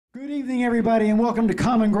Good evening, everybody, and welcome to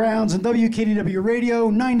Common Grounds and WKDW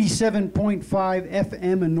Radio, 97.5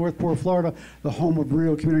 FM in Northport, Florida, the home of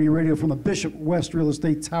real community radio from the Bishop West Real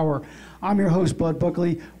Estate Tower. I'm your host, Bud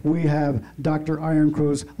Buckley. We have Dr.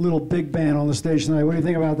 Ironcrow's little big band on the stage tonight. What do you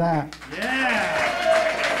think about that? Yeah!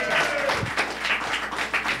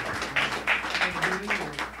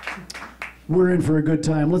 We're in for a good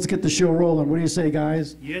time. Let's get the show rolling. What do you say,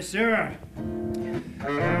 guys? Yes, sir.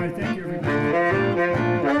 All right, thank you, everybody.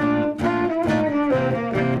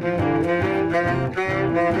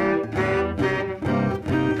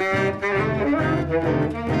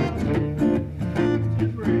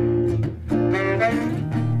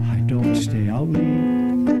 I don't stay out late.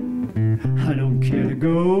 I don't care to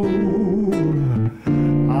go.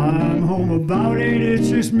 I'm home about 8. It's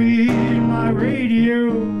just me and my radio.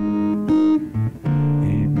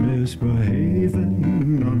 Ain't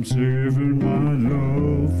misbehaving. I'm saving my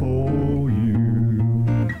love for you.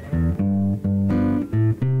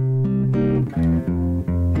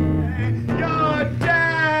 Your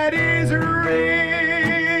dad is rich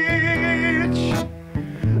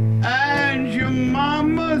and your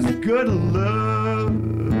mama's good looking.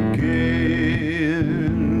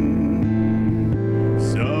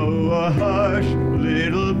 So hush,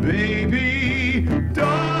 little baby,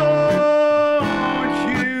 don't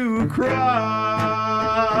you cry.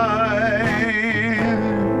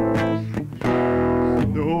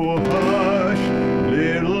 No, hush,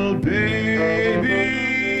 little baby,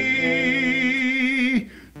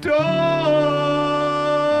 don't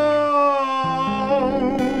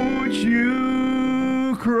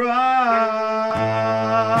you cry.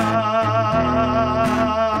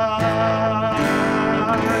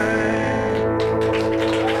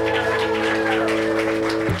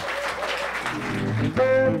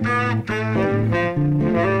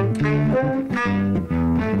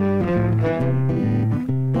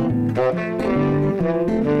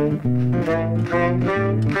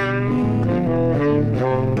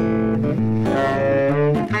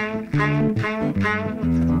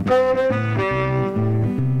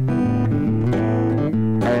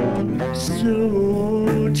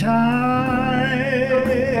 So tired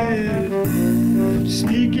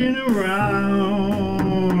sneaking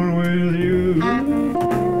around with you.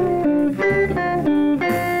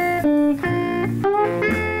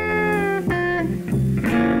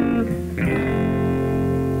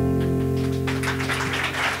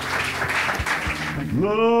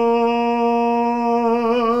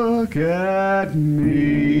 Look at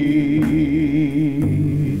me.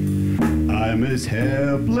 I'm as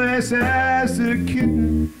helpless as a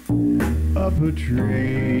kitten up a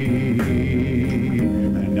tree,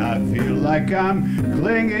 and I feel like I'm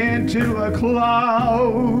clinging to a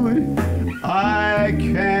cloud. I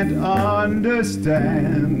can't understand.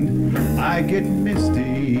 I get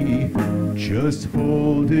misty just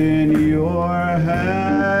holding your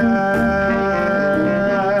hand.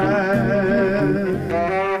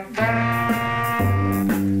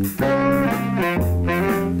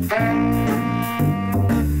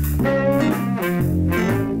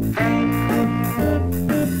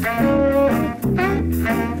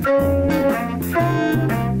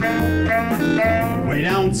 Way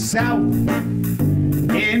down south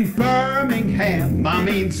in Birmingham, I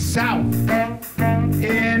mean south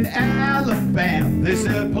in Alabama, there's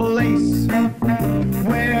a place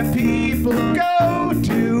where people go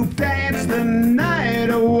to dance the night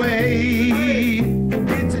away.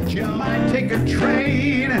 It's a job. I might take a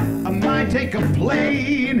train, I might take a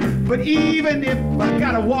plane, but even if I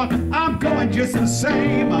gotta walk, I'm going just the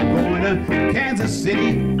same. I'm going to Kansas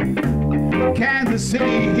City. Kansas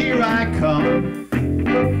City, here I come.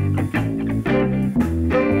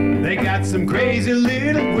 They got some crazy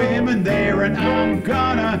little women there, and I'm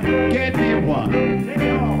gonna get me one.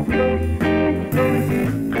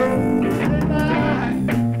 Bye.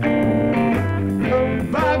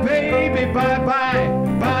 Bye, baby, bye-bye,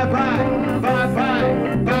 bye-bye,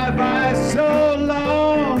 bye-bye, bye-bye, so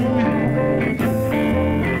long.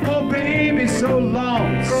 Oh, baby, so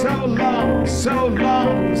long, so long, so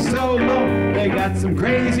long, so long. They got some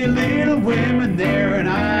crazy little women there, and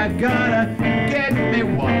I gotta get me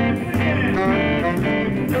one.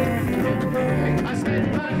 I said,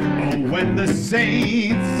 oh, when the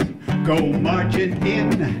saints go marching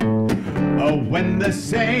in, oh, when the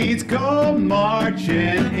saints go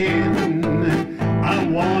marching in, I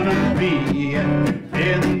wanna be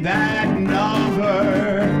in that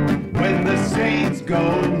number when the saints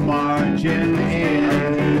go marching in.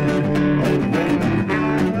 Oh, when the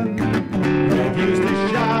used to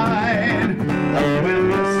shine, when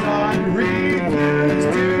the sun refused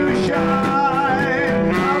to shine,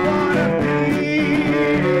 I wanna be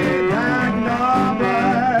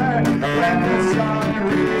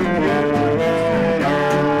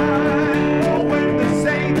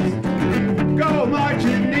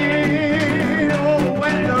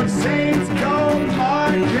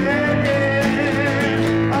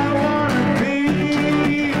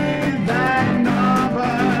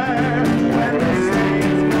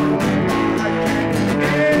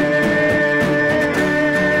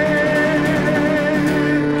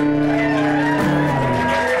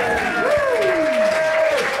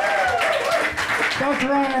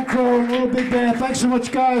Band. Thanks so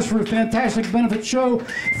much, guys, for a fantastic benefit show.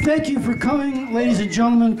 Thank you for coming, ladies and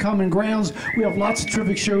gentlemen, Common Grounds. We have lots of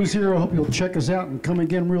terrific shows here. I hope you'll check us out and come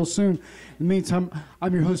again real soon. In the meantime,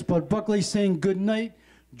 I'm your host, Bud Buckley, saying good night,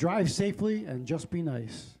 drive safely, and just be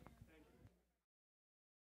nice.